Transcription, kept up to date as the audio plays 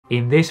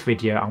In this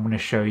video, I'm going to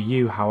show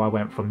you how I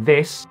went from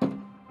this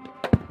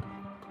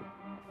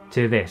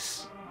to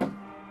this.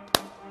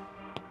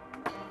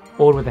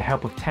 All with the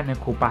help of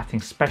technical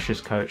batting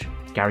specialist coach,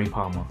 Gary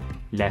Palmer.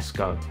 Let's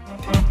go.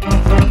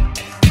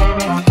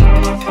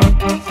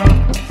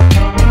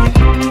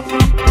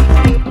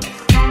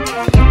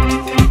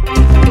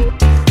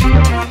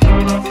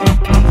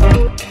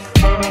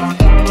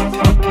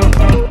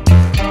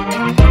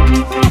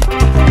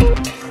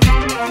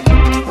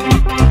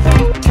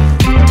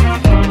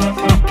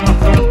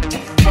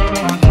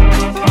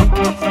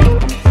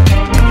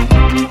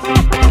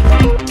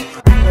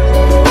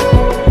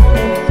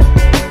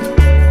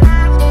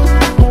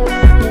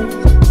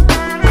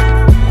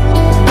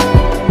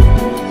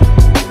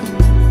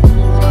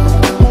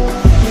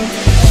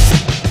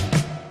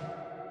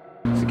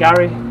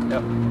 Gary,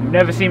 you've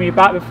never seen me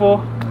bat before.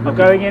 I'm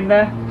going in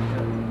there.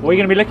 What are you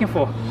going to be looking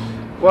for?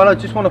 Well, I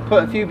just want to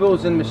put a few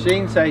balls in the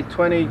machine, say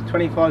 20,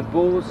 25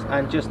 balls,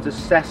 and just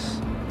assess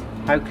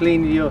how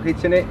cleanly you're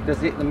hitting it. Does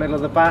it hit the middle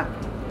of the bat?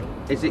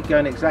 Is it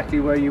going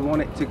exactly where you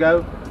want it to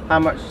go? How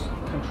much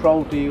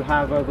control do you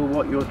have over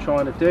what you're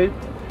trying to do?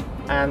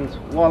 And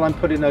while I'm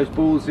putting those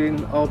balls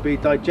in, I'll be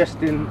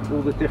digesting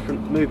all the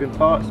different moving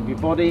parts of your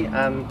body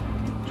and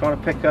trying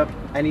to pick up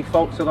any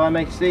faults that I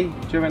may see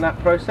during that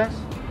process.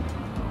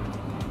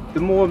 The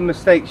more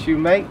mistakes you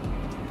make,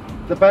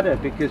 the better,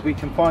 because we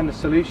can find the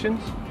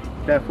solutions,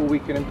 therefore we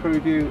can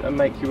improve you and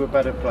make you a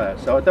better player.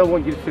 So I don't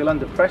want you to feel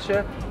under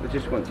pressure, I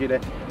just want you to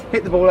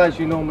hit the ball as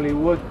you normally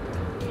would,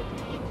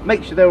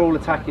 make sure they're all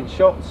attacking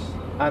shots,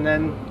 and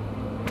then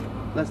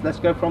let's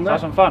go from there.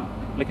 Have some fun,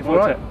 looking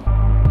forward to it.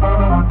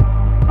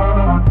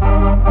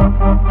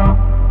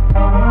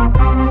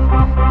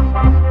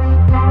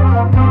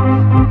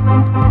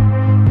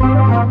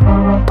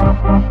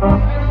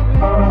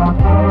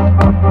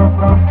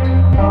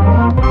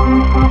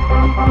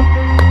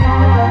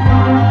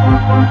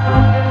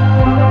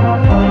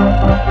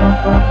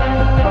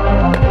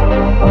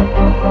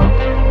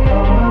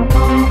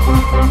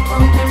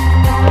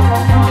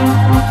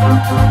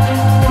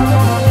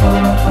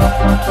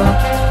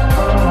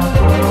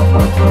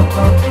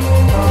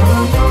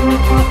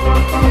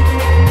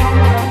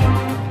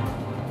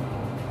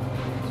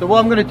 So what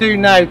I'm going to do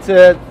now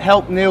to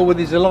help Neel with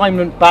his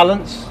alignment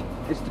balance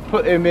is to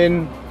put him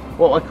in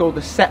what I call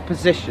the set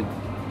position.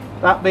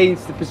 That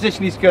means the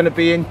position he's going to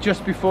be in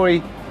just before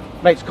he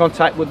makes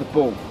contact with the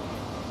ball.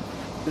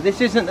 So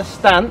this isn't a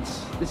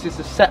stance, this is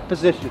a set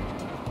position.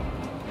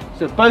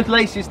 So both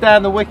laces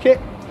down the wicket.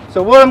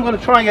 So what I'm going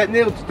to try and get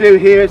Neel to do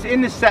here is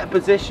in the set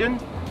position,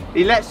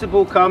 he lets the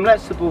ball come,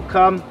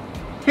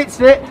 hits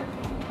it,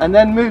 and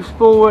then moves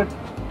forward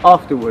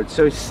afterwards.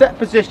 So his set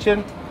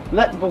position,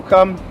 let the ball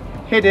come,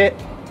 hit it,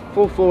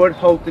 fall forward,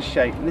 hold the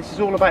shape. And this is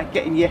all about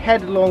getting your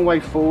head a long way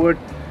forward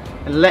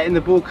and letting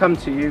the ball come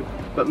to you,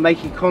 but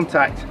making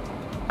contact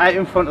out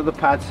in front of the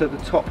pad so the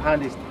top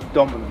hand is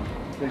dominant.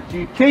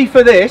 The key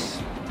for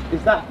this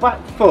is that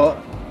back foot,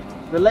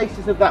 the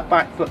laces of that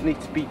back foot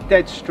need to be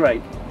dead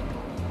straight.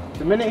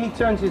 The minute he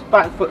turns his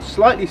back foot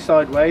slightly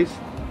sideways,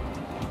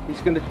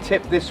 he's going to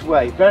tip this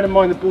way. Bear in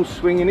mind the ball's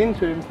swinging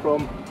into him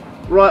from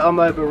right arm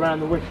over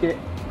around the wicket.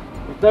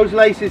 If those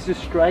laces are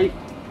straight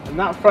and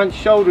that front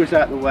shoulder is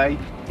out the way,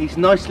 he's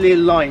nicely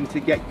aligned to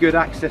get good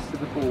access to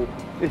the ball.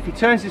 If he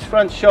turns his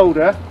front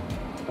shoulder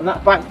and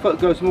that back foot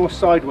goes more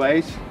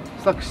sideways,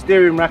 it's like a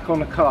steering rack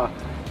on a car.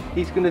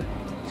 He's going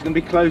to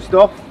be closed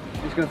off.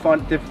 He's going to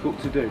find it difficult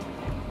to do.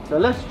 So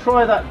let's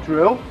try that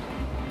drill.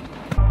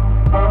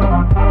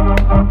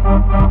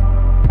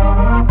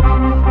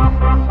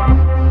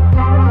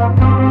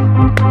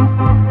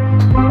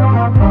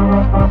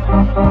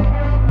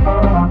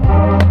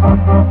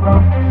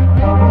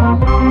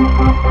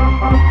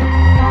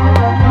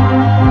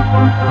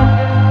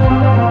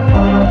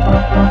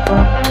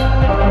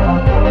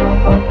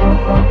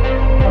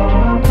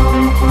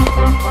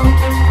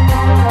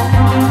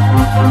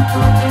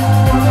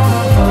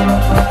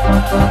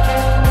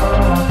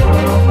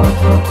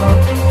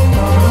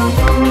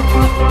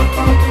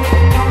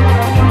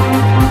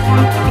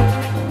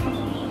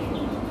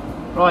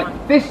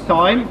 Right, this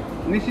time,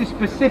 and this is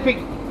specific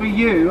for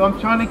you, I'm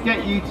trying to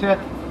get you to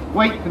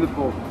wait for the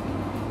ball.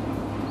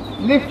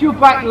 Lift your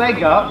back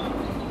leg up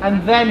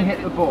and then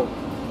hit the ball.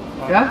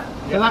 Yeah?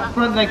 So that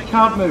front leg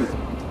can't move.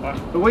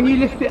 But when you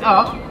lift it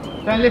up,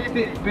 don't lift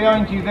it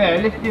behind you there,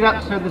 lift it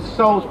up so the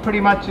sole's pretty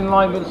much in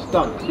line with the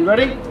stumps. You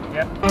ready?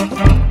 Yeah.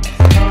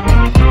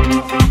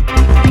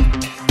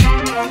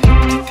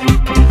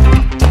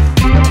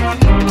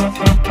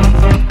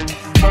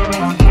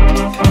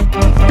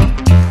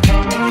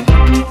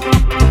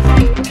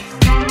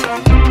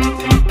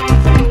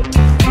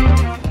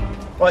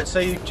 Right, so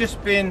you've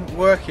just been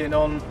working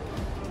on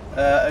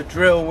a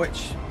drill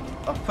which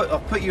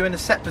I've put you in a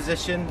set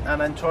position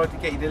and then tried to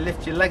get you to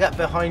lift your leg up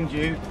behind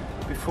you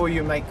before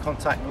you make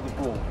contact with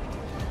the ball.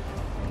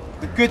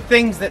 The good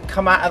things that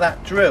come out of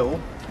that drill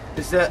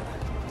is that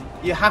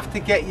you have to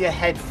get your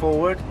head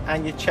forward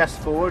and your chest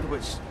forward,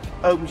 which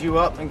opens you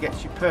up and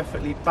gets you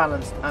perfectly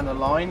balanced and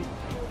aligned.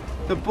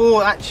 The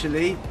ball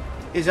actually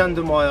is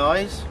under my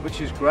eyes,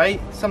 which is great.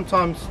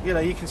 Sometimes, you know,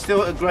 you can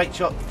still hit a great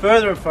shot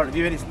further in front of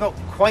you and it's not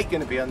quite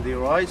going to be under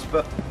your eyes,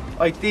 but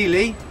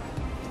ideally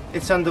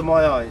it's under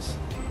my eyes.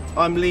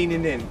 I'm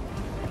leaning in.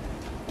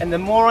 And the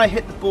more I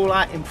hit the ball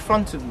out in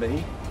front of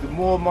me, the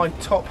more my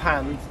top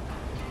hand,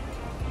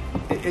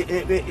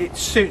 it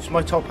suits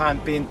my top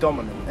hand being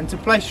dominant. And to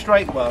play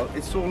straight well,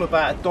 it's all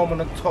about a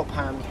dominant top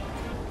hand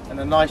and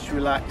a nice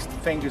relaxed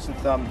fingers and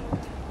thumb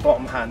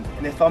bottom hand.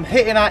 And if I'm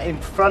hitting out in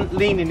front,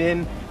 leaning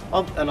in,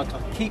 and I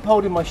keep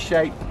holding my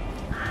shape,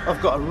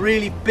 I've got a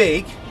really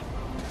big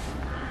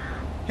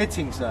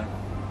hitting zone.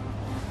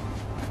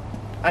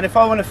 And if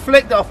I want to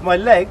flick that off my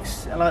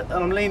legs and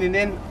I'm leaning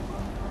in,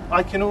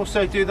 I can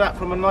also do that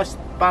from a nice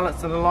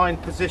balanced and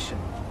aligned position.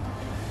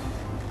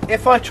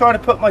 If I try to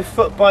put my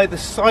foot by the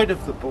side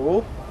of the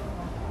ball,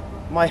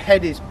 my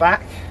head is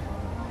back,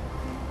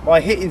 my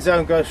hitting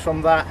zone goes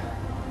from that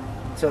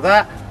to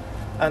that,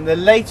 and the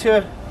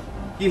later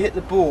you hit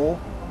the ball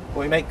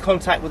or you make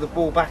contact with the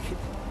ball back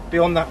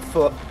beyond that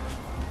foot,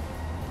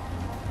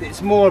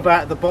 it's more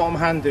about the bottom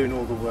hand doing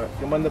all the work.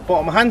 And when the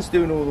bottom hand's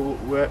doing all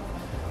the work,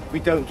 we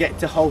don't get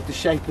to hold the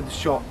shape of the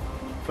shot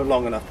for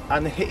long enough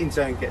and the hitting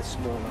zone gets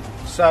smaller.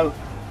 So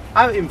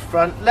out in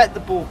front, let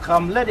the ball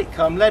come, let it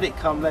come, let it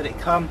come, let it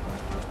come,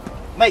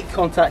 make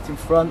contact in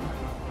front,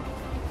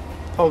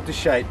 hold the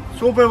shape.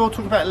 So all very well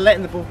talking about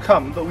letting the ball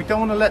come, but we don't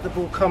want to let the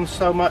ball come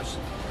so much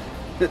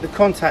that the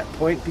contact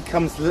point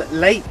becomes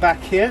late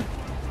back here,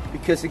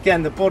 because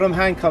again the bottom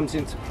hand comes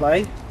into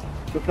play.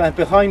 We're playing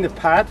behind the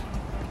pad,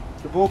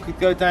 the ball could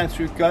go down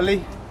through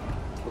gully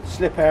or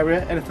slip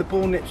area, and if the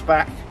ball nips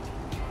back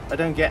I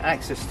don't get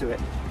access to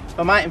it. If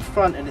I'm out in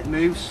front and it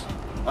moves,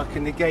 I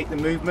can negate the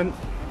movement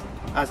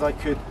as I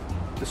could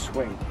the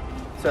swing.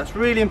 So it's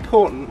really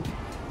important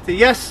to,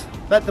 yes,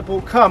 let the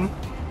ball come,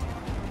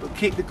 but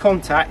keep the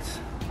contact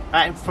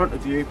out in front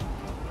of you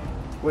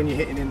when you're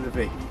hitting in the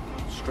V,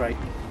 straight.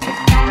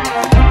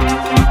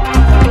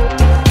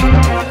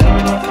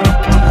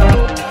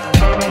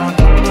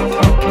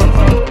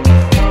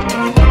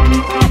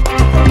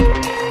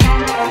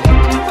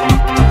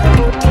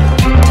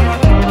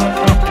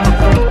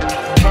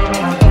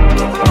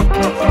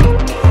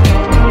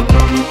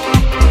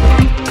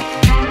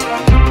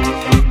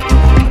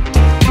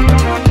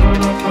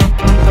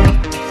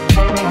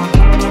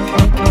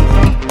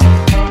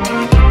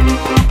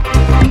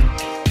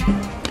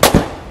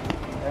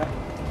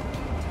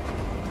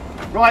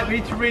 Right,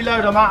 we need to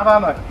reload, I'm out of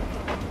ammo.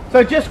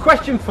 So just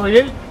question for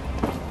you,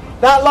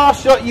 that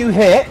last shot you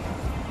hit,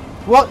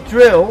 what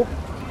drill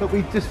that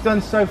we've just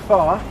done so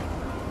far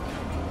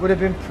would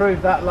have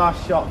improved that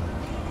last shot?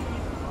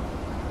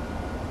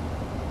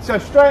 So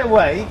straight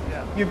away,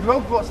 you've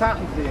logged what's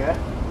happened here,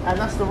 and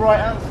that's the right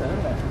answer,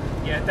 isn't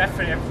it? Yeah,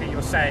 definitely everything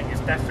you're saying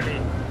is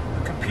definitely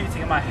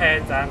computing in my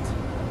head and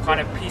kind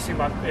of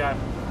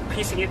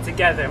piecing it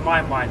together in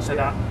my mind so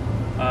that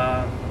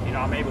you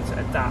know, I'm able to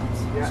adapt.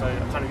 Yeah.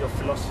 So kind of your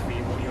philosophy,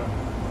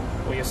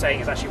 what you're saying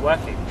is actually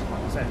working.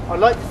 I'd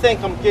like to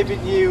think I'm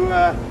giving you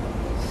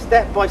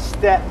step by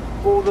step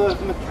all the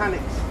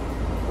mechanics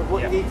of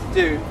what you need to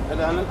do and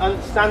an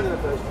understanding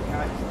of those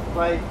mechanics to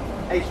play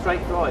a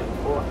straight drive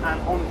or an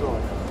on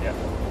drive. Yeah.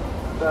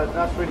 So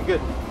that's really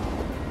good.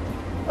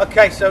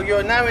 Okay, so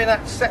you're now in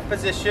that set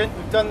position.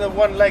 We've done the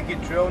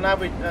one-legged drill. Now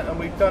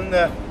we've done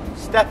the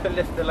step and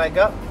lift the leg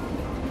up.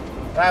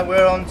 Now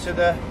we're on to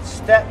the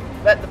step,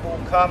 let the ball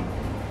come,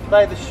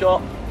 play the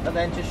shot, and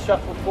then just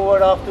shuffle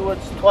forward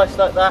afterwards, twice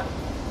like that,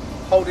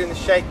 holding the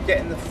shape,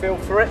 getting the feel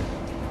for it.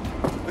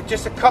 But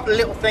just a couple of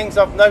little things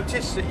I've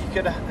noticed that you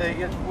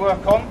could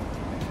work on.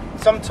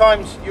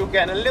 Sometimes you're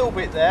getting a little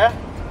bit there,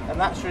 and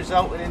that's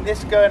resulting in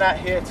this going out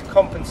here to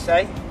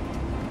compensate,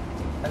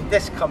 and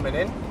this coming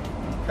in.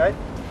 Okay.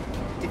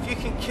 If you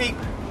can keep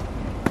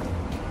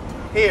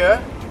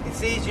here,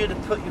 it's easier to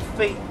put your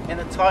feet in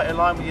a tighter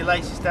line with your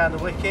laces down the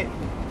wicket,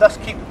 thus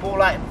keep the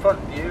ball out in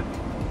front of you,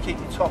 and keep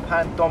your top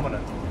hand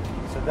dominant.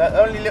 So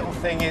the only little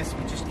thing is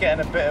we're just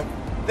getting a bit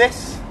of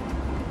this,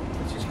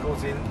 which is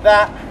causing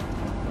that.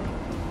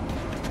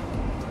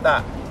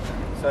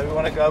 So we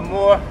want to go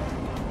more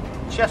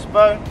chest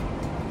bone,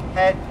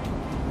 head,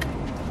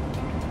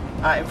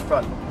 out in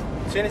front.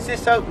 As soon as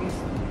this opens,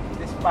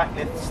 this back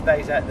lift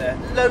stays out there.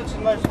 Loads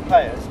and loads of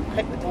players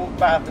pick the ball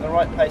back up in the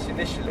right place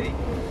initially,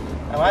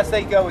 and as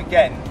they go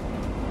again,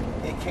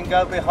 it can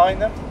go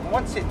behind them. And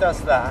once it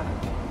does that,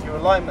 your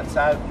alignment's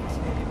out,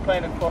 you're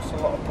playing across a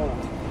lot of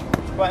balls.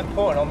 It's quite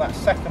important on that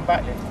second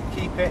back lift to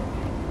keep it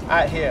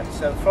out here.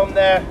 So from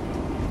there,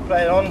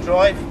 play an on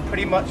drive,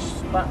 pretty much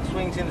back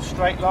swings in a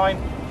straight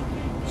line.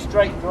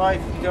 Straight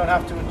drive, you don't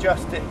have to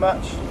adjust it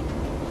much.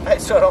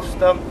 Outside off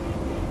stump,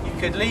 you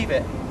could leave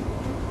it.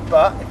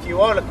 But if you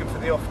are looking for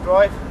the off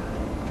drive,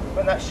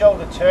 when that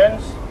shoulder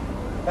turns,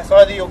 that's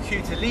either your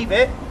cue to leave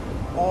it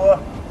or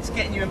it's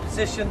getting you in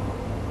position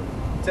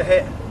to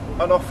hit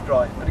an off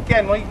drive. But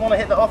again, when you want to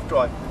hit the off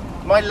drive,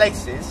 my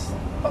laces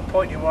are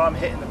pointing where I'm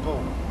hitting the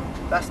ball.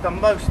 That's the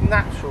most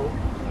natural,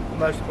 the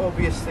most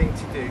obvious thing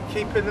to do.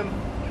 Keeping them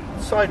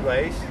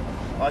sideways,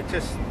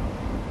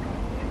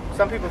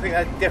 Some people think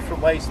there are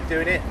different ways of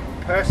doing it.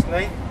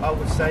 Personally, I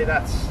would say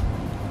that's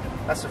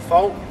a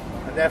fault,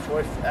 and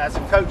therefore, as a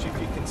coach, if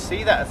you can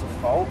see that as a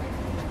fault,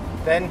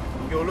 then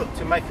you'll look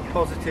to make a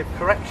positive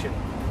correction.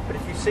 But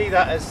if you see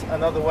that as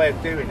another way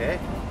of doing it,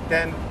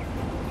 then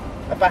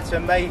a batter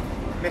may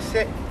miss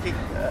it, keep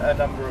a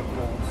number of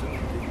balls. And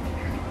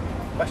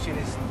the question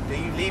is, do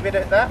you leave it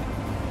at that,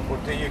 or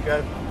do you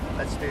go,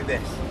 let's do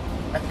this?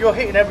 If you're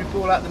hitting every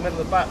ball out the middle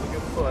of the bat with your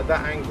foot at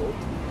that angle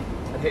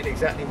and hitting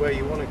exactly where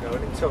you want to go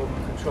and in total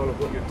control of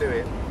what you're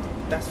doing,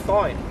 that's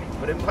fine.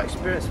 But in my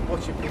experience of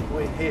watching people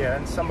in here,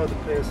 and some of the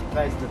players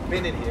that have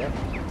been in here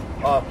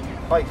are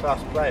high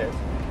class players,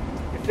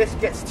 if this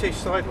gets too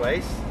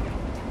sideways,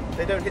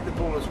 they don't hit the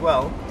ball as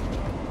well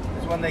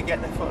as when they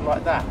get their foot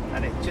like that,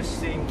 and it just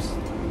seems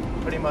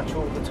pretty much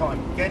all the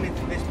time. Getting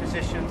into this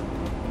position,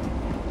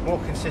 more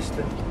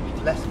consistent,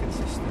 less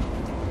consistent,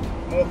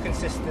 more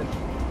consistent,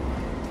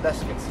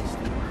 less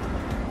consistent.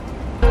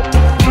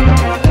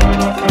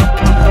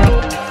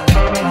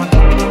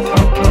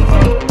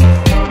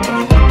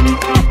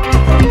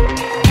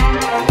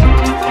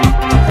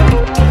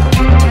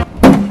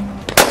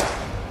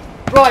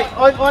 Right,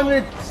 I'm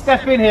going to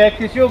step in here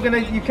because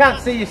you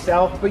can't see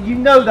yourself, but you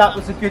know that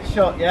was a good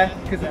shot, yeah?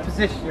 Because of the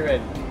position you're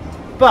in.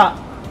 But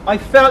I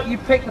felt you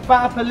picked the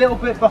bat up a little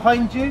bit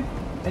behind you,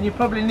 and you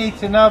probably need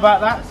to know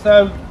about that,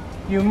 so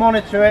you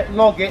monitor it,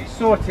 log it,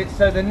 sort it,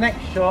 so the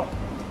next shot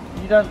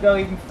you don't go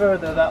even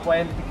further that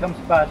way and it becomes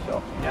a bad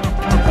shot.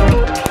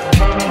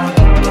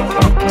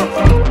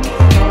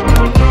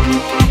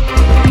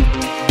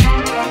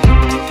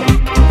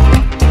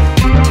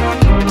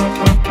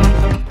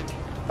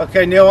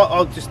 Okay, Neil,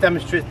 I'll just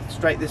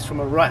demonstrate this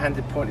from a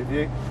right-handed point of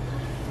view.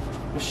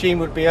 Machine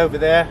would be over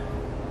there,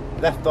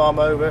 left arm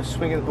over,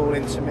 swinging the ball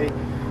into me.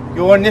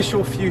 Your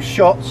initial few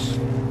shots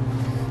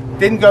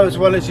didn't go as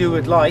well as you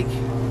would like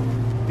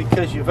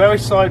because you're very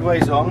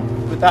sideways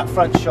on with that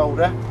front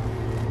shoulder,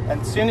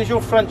 and as soon as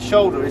your front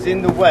shoulder is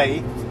in the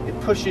way, it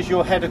pushes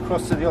your head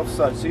across to the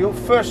offside. So your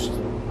first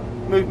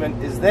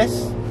movement is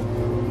this,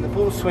 and the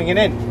ball's swinging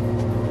in.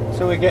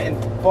 So we're getting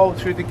bowled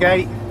through the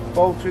gate,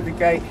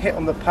 hit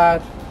on the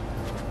pad.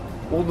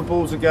 All the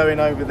balls are going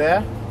over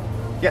there.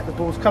 Get the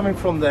balls coming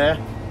from there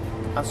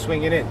and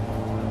swinging in.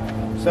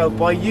 So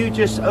by you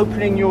just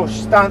opening your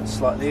stance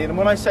slightly, and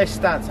when I say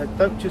stance, I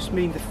don't just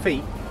mean the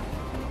feet.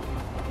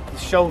 The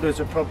shoulders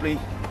are probably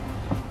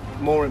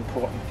more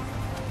important.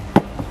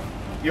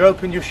 You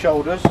open your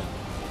shoulders,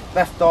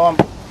 left arm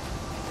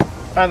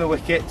around the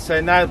wicket.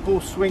 So now the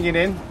ball's swinging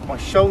in. My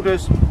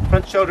shoulders,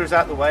 front shoulder is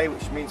out the way,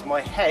 which means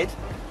my head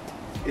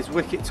is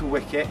wicket to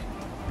wicket,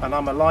 and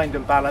I'm aligned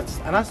and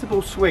balanced. And as the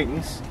ball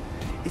swings,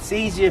 it's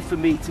easier for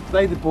me to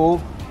play the ball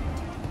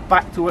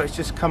back to where it's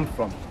just come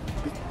from.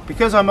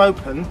 Because I'm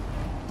open,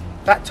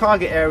 that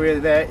target area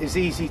there is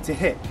easy to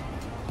hit.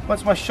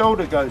 Once my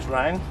shoulder goes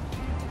round,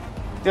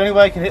 the only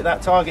way I can hit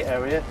that target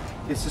area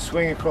is to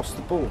swing across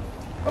the ball.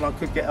 And I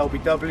could get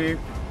LBW,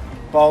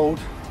 bowled,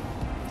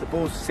 the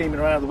ball's seaming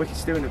around, the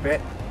wicket's doing a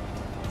bit.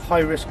 High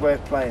risk way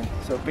of playing.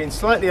 So being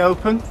slightly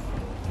open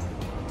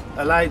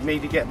allowed me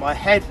to get my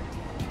head,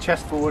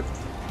 chest forward,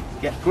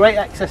 get great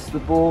access to the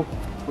ball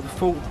with the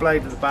full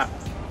blade of the bat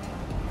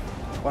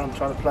when I'm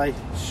trying to play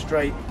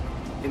straight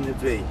in the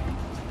V.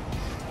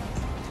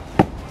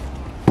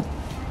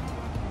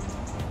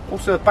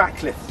 Also a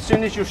back lift. As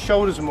soon as your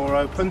shoulders are more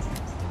open,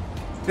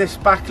 this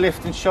back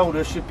lift and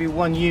shoulder should be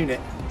one unit.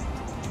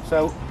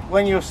 So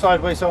when you're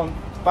sideways on,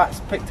 bat's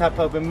picked up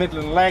over middle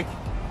and leg,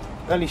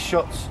 the only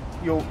shot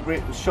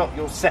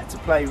you're set to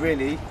play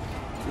really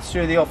is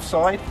through the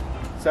offside.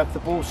 So if the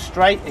ball's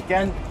straight,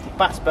 again, the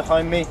bat's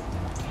behind me,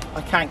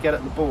 I can't get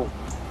at the ball.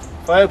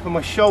 If I open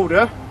my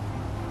shoulder,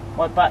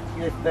 my back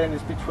lift then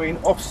is between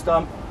off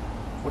stump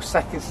or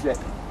second slip.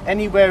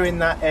 Anywhere in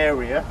that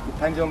area,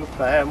 depending on the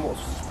player and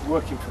what's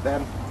working for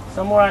them,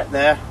 somewhere out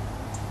there,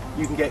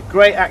 you can get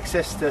great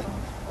access to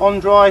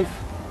on drive,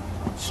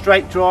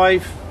 straight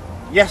drive.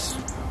 Yes,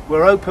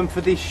 we're open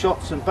for these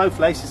shots and both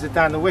laces are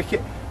down the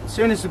wicket. As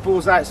soon as the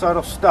ball's outside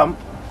off stump,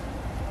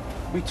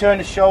 we turn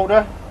the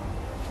shoulder,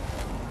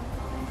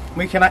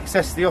 we can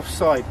access the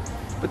offside.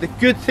 But the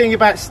good thing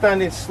about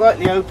standing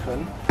slightly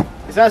open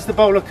is as the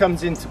bowler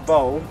comes in to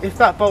bowl, if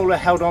that bowler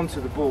held on to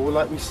the ball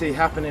like we see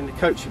happen in the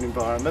coaching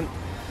environment,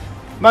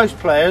 most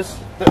players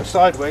that are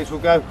sideways will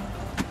go.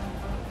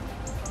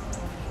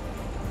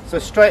 So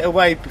straight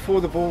away,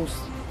 before the ball's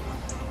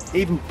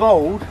even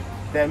bowled,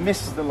 they're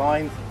misses the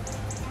line,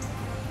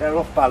 they're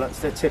off balance,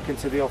 they're tipping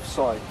to the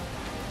offside.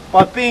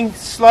 By being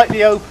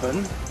slightly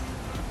open,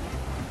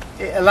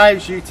 it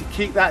allows you to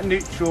keep that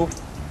neutral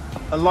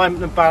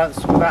alignment and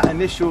balance with that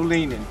initial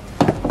leaning.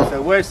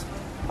 So where's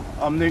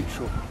I'm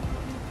neutral.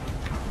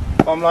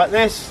 If I'm like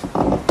this,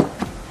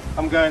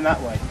 I'm going that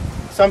way.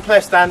 Some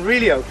players stand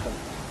really open,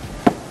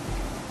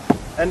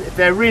 and if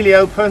they're really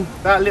open,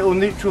 that little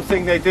neutral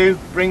thing they do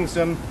brings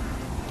them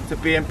to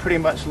being pretty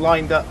much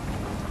lined up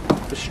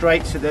for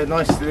straight, so they're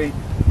nicely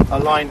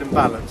aligned and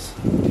balanced.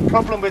 The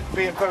problem with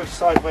being very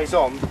sideways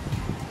on,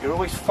 you're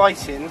always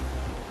fighting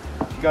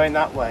going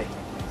that way.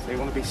 So They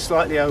want to be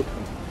slightly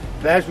open.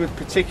 Players with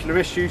particular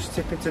issues,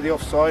 tipping to the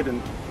offside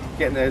and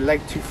getting their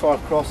leg too far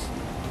across,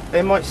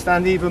 they might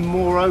stand even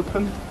more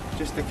open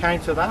just to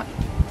counter that.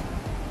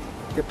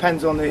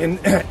 Depends on the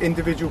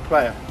individual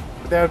player.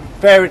 But there are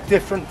very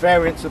different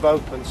variants of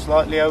open,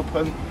 slightly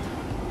open,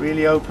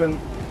 really open.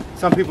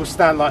 Some people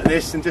stand like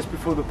this and just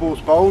before the ball's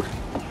bowled,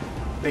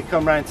 they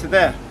come round to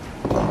there.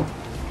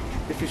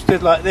 If you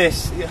stood like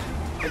this,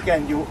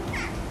 again, you're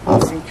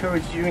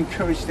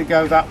encouraged to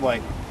go that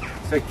way.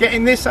 So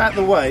getting this out of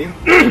the way,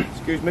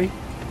 excuse me,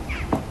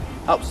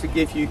 helps to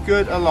give you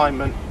good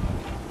alignment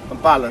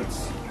and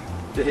balance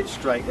to hit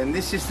straight. And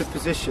this is the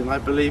position I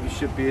believe you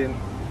should be in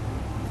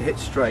to hit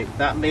straight.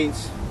 That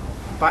means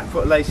back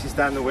foot laces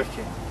down the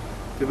wicket.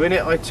 The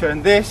minute I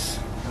turn this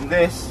and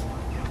this,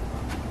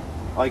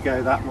 I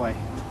go that way.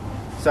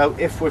 So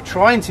if we're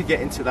trying to get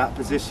into that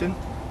position,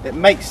 it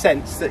makes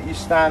sense that you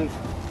stand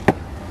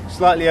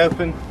slightly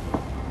open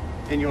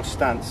in your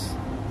stance.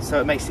 So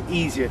it makes it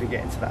easier to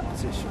get into that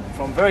position.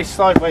 From very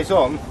sideways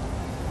on,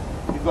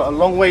 you've got a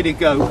long way to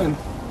go and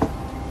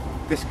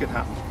this can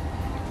happen.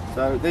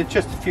 So there's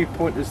just a few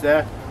pointers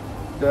there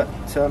that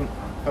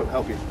hope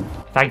help you.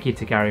 Thank you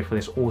to Gary for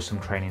this awesome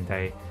training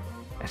day,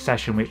 a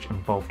session which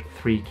involved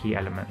 3 key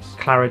elements: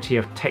 clarity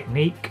of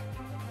technique,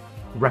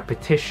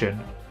 repetition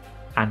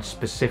and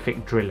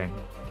specific drilling.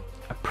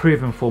 A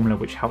proven formula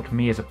which helped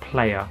me as a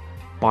player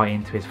buy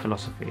into his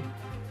philosophy.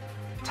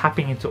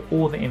 Tapping into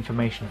all the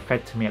information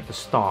fed to me at the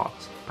start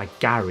by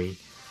Gary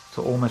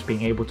to almost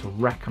being able to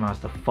recognise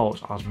the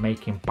faults I was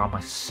making by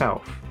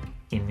myself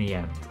in the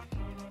end.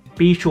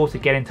 Be sure to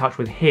get in touch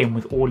with him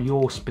with all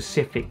your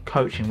specific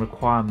coaching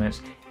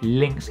requirements,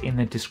 links in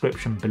the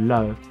description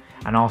below,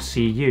 and I'll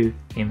see you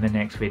in the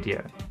next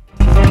video.